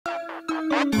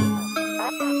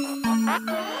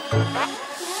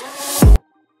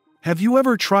Have you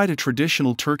ever tried a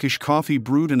traditional Turkish coffee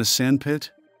brewed in a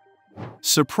sandpit?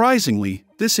 Surprisingly,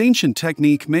 this ancient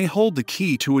technique may hold the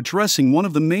key to addressing one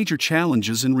of the major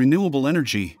challenges in renewable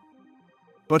energy.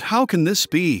 But how can this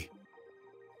be?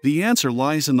 The answer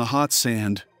lies in the hot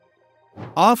sand.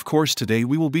 Ofcourse, today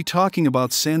we will be talking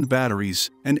about sand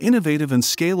batteries, an innovative and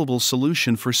scalable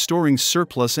solution for storing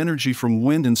surplus energy from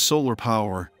wind and solar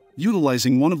power,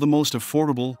 utilizing one of the most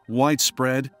affordable,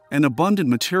 widespread, and abundant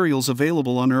materials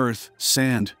available on Earth,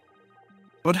 sand.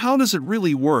 But how does it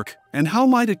really work, and how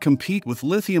might it compete with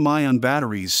lithium-ion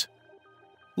batteries?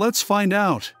 Let's find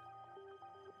out.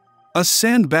 A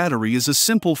sand battery is a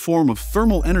simple form of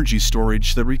thermal energy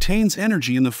storage that retains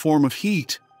energy in the form of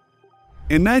heat.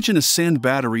 Imagine a sand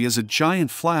battery as a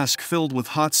giant flask filled with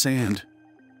hot sand.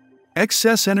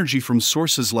 Excess energy from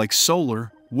sources like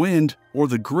solar, wind, or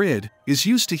the grid is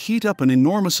used to heat up an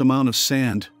enormous amount of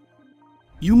sand.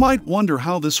 You might wonder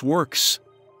how this works.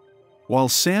 While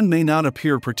sand may not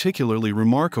appear particularly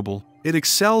remarkable, it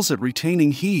excels at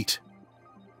retaining heat.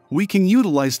 We can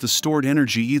utilize the stored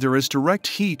energy either as direct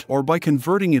heat or by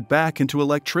converting it back into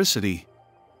electricity.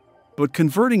 But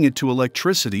converting it to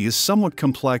electricity is somewhat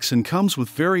complex and comes with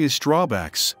various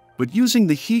drawbacks, but using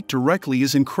the heat directly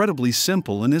is incredibly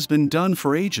simple and has been done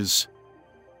for ages.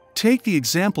 Take the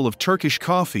example of Turkish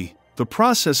coffee. The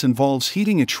process involves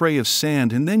heating a tray of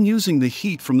sand and then using the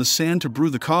heat from the sand to brew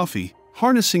the coffee,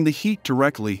 harnessing the heat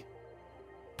directly.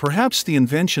 Perhaps the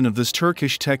invention of this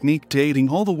Turkish technique, dating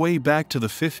all the way back to the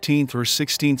 15th or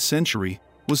 16th century,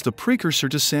 was the precursor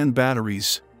to sand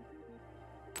batteries.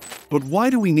 But why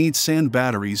do we need sand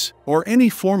batteries, or any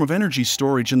form of energy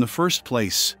storage in the first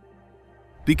place?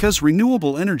 Because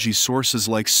renewable energy sources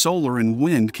like solar and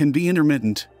wind can be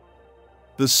intermittent.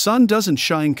 The sun doesn't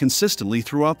shine consistently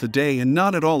throughout the day and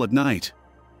not at all at night.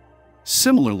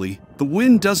 Similarly, the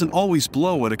wind doesn't always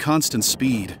blow at a constant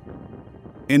speed.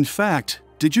 In fact,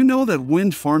 did you know that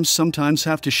wind farms sometimes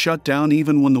have to shut down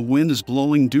even when the wind is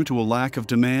blowing due to a lack of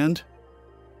demand?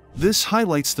 This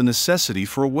highlights the necessity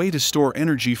for a way to store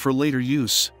energy for later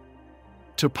use.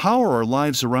 To power our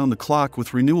lives around the clock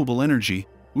with renewable energy,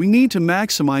 we need to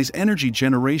maximize energy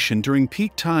generation during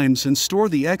peak times and store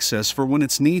the excess for when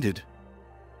it's needed.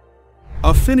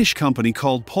 A Finnish company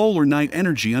called Polar Night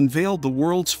Energy unveiled the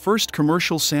world's first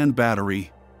commercial sand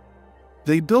battery.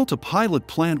 They built a pilot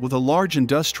plant with a large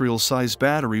industrial-sized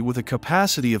battery with a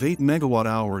capacity of 8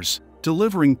 megawatt-hours,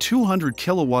 delivering 200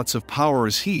 kilowatts of power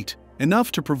as heat,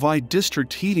 enough to provide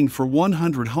district heating for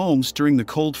 100 homes during the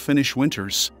cold Finnish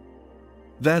winters.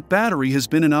 That battery has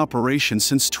been in operation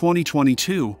since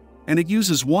 2022, and it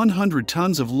uses 100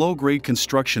 tons of low-grade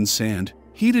construction sand,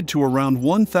 heated to around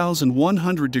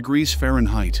 1,100 degrees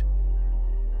Fahrenheit.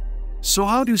 So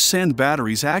how do sand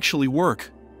batteries actually work?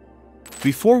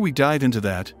 Before we dive into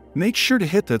that, make sure to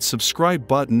hit that subscribe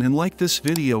button and like this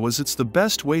video, as it's the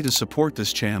best way to support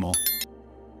this channel.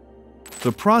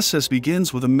 The process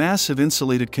begins with a massive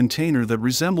insulated container that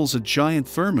resembles a giant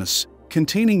thermos,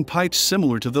 containing pipes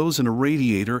similar to those in a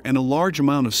radiator and a large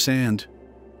amount of sand.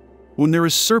 When there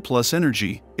is surplus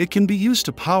energy, it can be used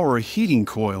to power a heating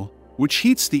coil, which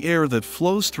heats the air that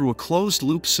flows through a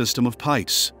closed-loop system of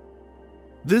pipes.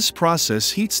 This process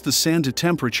heats the sand to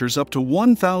temperatures up to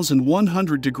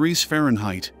 1,100 degrees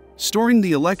Fahrenheit, storing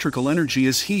the electrical energy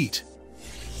as heat.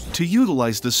 To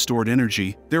utilize this stored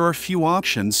energy, there are few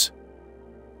options.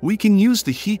 We can use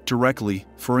the heat directly,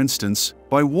 for instance,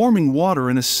 by warming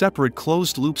water in a separate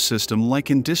closed-loop system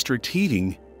like in district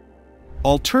heating.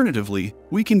 Alternatively,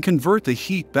 we can convert the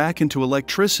heat back into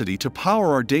electricity to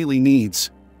power our daily needs.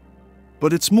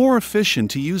 But it's more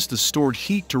efficient to use the stored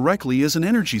heat directly as an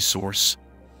energy source.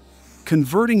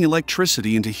 Converting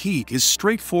electricity into heat is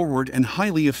straightforward and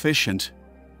highly efficient.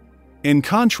 In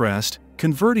contrast,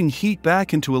 converting heat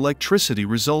back into electricity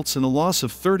results in a loss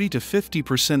of 30 to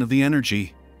 50% of the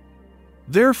energy.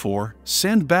 Therefore,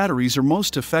 sand batteries are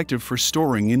most effective for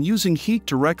storing and using heat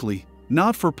directly,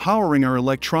 not for powering our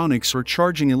electronics or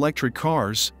charging electric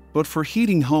cars, but for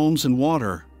heating homes and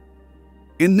water.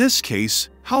 In this case,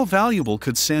 how valuable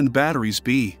could sand batteries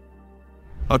be?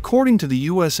 According to the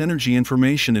U.S. Energy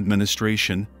Information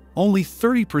Administration, only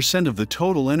 30% of the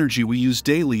total energy we use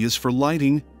daily is for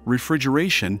lighting,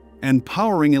 refrigeration, and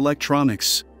powering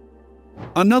electronics.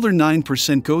 Another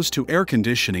 9% goes to air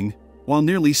conditioning, while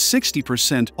nearly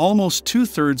 60%, almost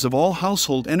two-thirds of all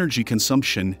household energy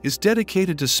consumption, is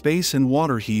dedicated to space and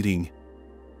water heating.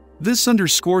 This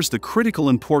underscores the critical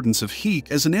importance of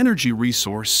heat as an energy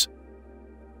resource.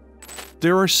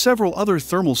 There are several other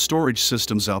thermal storage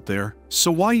systems out there,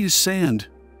 so why use sand?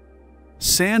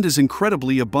 Sand is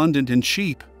incredibly abundant and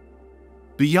cheap.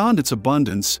 Beyond its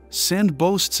abundance, sand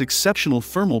boasts exceptional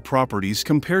thermal properties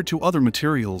compared to other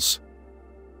materials.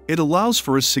 It allows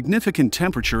for a significant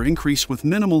temperature increase with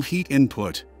minimal heat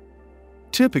input.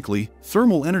 Typically,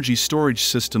 thermal energy storage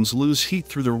systems lose heat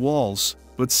through their walls,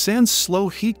 but sand's slow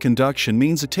heat conduction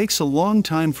means it takes a long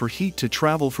time for heat to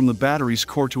travel from the battery's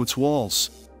core to its walls.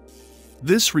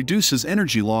 This reduces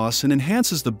energy loss and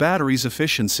enhances the battery's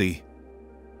efficiency.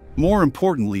 More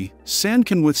importantly, sand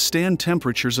can withstand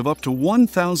temperatures of up to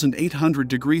 1,800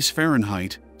 degrees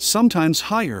Fahrenheit, sometimes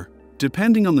higher,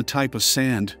 depending on the type of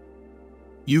sand.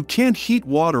 You can't heat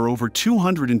water over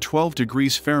 212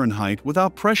 degrees Fahrenheit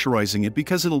without pressurizing it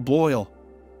because it'll boil.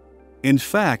 In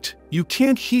fact, you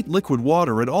can't heat liquid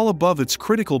water at all above its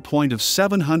critical point of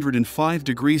 705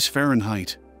 degrees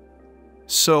Fahrenheit.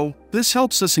 So, this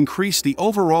helps us increase the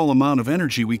overall amount of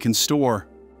energy we can store.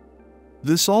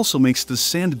 This also makes the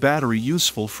sand battery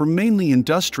useful for mainly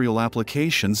industrial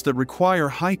applications that require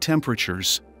high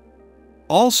temperatures.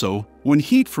 Also, when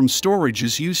heat from storage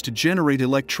is used to generate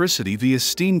electricity via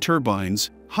steam turbines,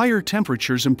 higher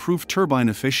temperatures improve turbine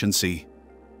efficiency.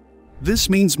 This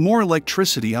means more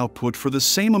electricity output for the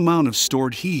same amount of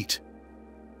stored heat.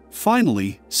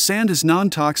 Finally, sand is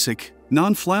non-toxic,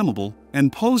 non-flammable,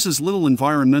 and poses little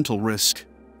environmental risk.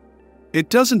 It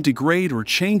doesn't degrade or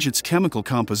change its chemical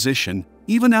composition,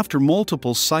 even after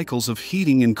multiple cycles of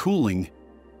heating and cooling.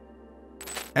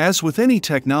 As with any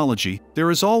technology,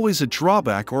 there is always a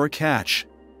drawback or a catch.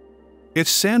 If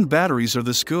sand batteries are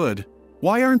this good,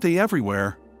 why aren't they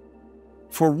everywhere?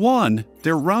 For one,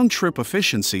 their round-trip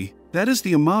efficiency, that is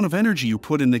the amount of energy you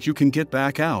put in that you can get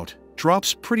back out,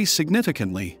 drops pretty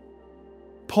significantly.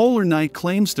 Polar Night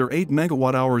claims their 8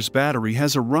 MWh battery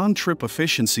has a round-trip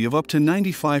efficiency of up to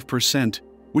 95%,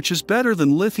 which is better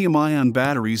than lithium-ion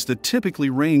batteries that typically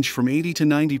range from 80 to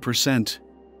 90%.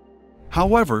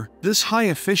 However, this high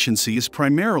efficiency is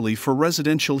primarily for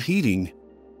residential heating.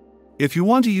 If you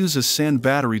want to use a sand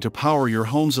battery to power your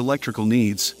home's electrical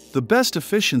needs, the best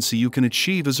efficiency you can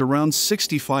achieve is around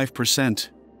 65%.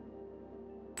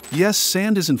 Yes,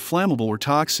 sand isn't flammable or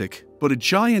toxic, but a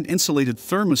giant insulated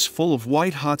thermos full of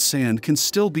white-hot sand can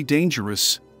still be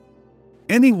dangerous.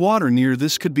 Any water near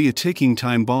this could be a ticking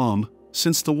time bomb,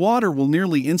 since the water will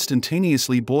nearly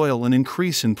instantaneously boil and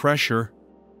increase in pressure.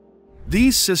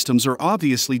 These systems are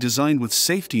obviously designed with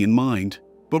safety in mind,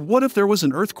 but what if there was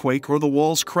an earthquake or the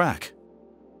walls crack?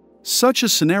 Such a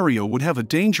scenario would have a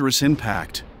dangerous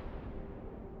impact.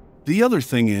 The other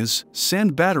thing is,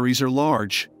 sand batteries are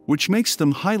large, which makes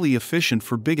them highly efficient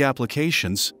for big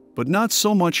applications, but not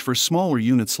so much for smaller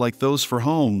units like those for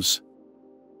homes.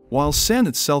 While sand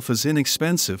itself is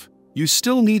inexpensive, you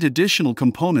still need additional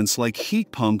components like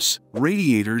heat pumps,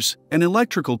 radiators, and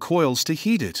electrical coils to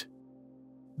heat it.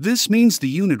 This means the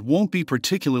unit won't be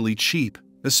particularly cheap,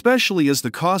 especially as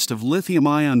the cost of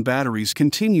lithium-ion batteries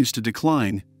continues to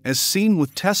decline, as seen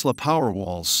with Tesla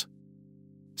Powerwalls.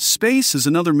 Space is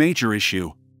another major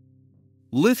issue.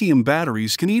 Lithium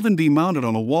batteries can even be mounted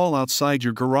on a wall outside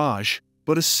your garage,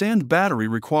 but a sand battery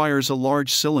requires a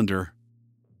large cylinder.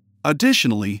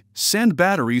 Additionally, sand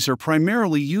batteries are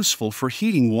primarily useful for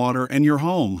heating water and your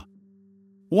home.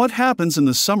 What happens in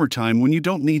the summertime when you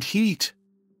don't need heat?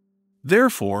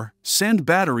 Therefore, sand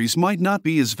batteries might not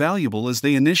be as valuable as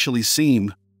they initially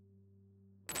seem.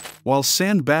 While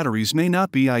sand batteries may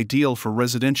not be ideal for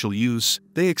residential use,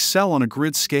 they excel on a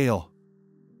grid scale.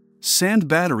 Sand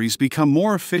batteries become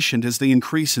more efficient as they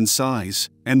increase in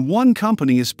size, and one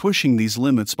company is pushing these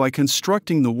limits by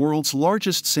constructing the world's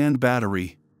largest sand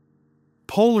battery.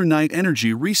 Polar Night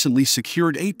Energy recently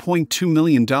secured $8.2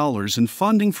 million in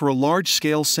funding for a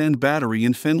large-scale sand battery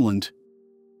in Finland.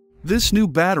 This new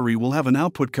battery will have an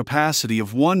output capacity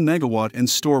of 1 megawatt and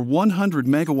store 100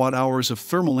 megawatt-hours of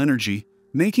thermal energy,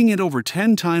 making it over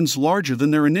 10 times larger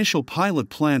than their initial pilot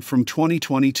plant from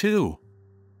 2022.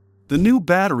 The new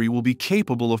battery will be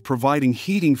capable of providing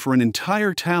heating for an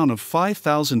entire town of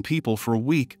 5,000 people for a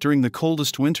week during the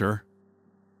coldest winter.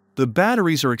 The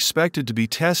batteries are expected to be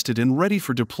tested and ready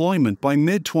for deployment by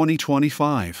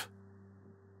mid-2025.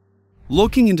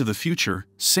 Looking into the future,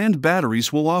 sand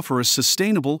batteries will offer a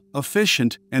sustainable,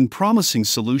 efficient, and promising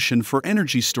solution for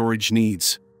energy storage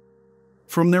needs.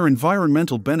 From their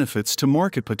environmental benefits to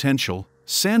market potential,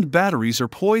 sand batteries are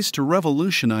poised to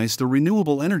revolutionize the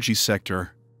renewable energy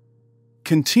sector.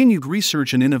 Continued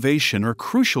research and innovation are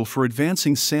crucial for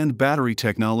advancing sand battery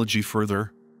technology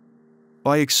further.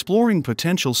 By exploring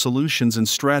potential solutions and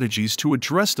strategies to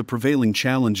address the prevailing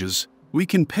challenges, we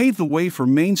can pave the way for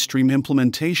mainstream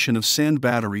implementation of sand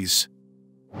batteries.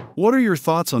 What are your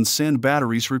thoughts on sand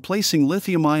batteries replacing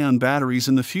lithium-ion batteries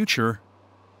in the future?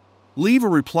 Leave a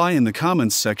reply in the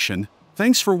comments section.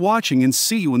 Thanks for watching and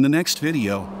see you in the next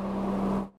video.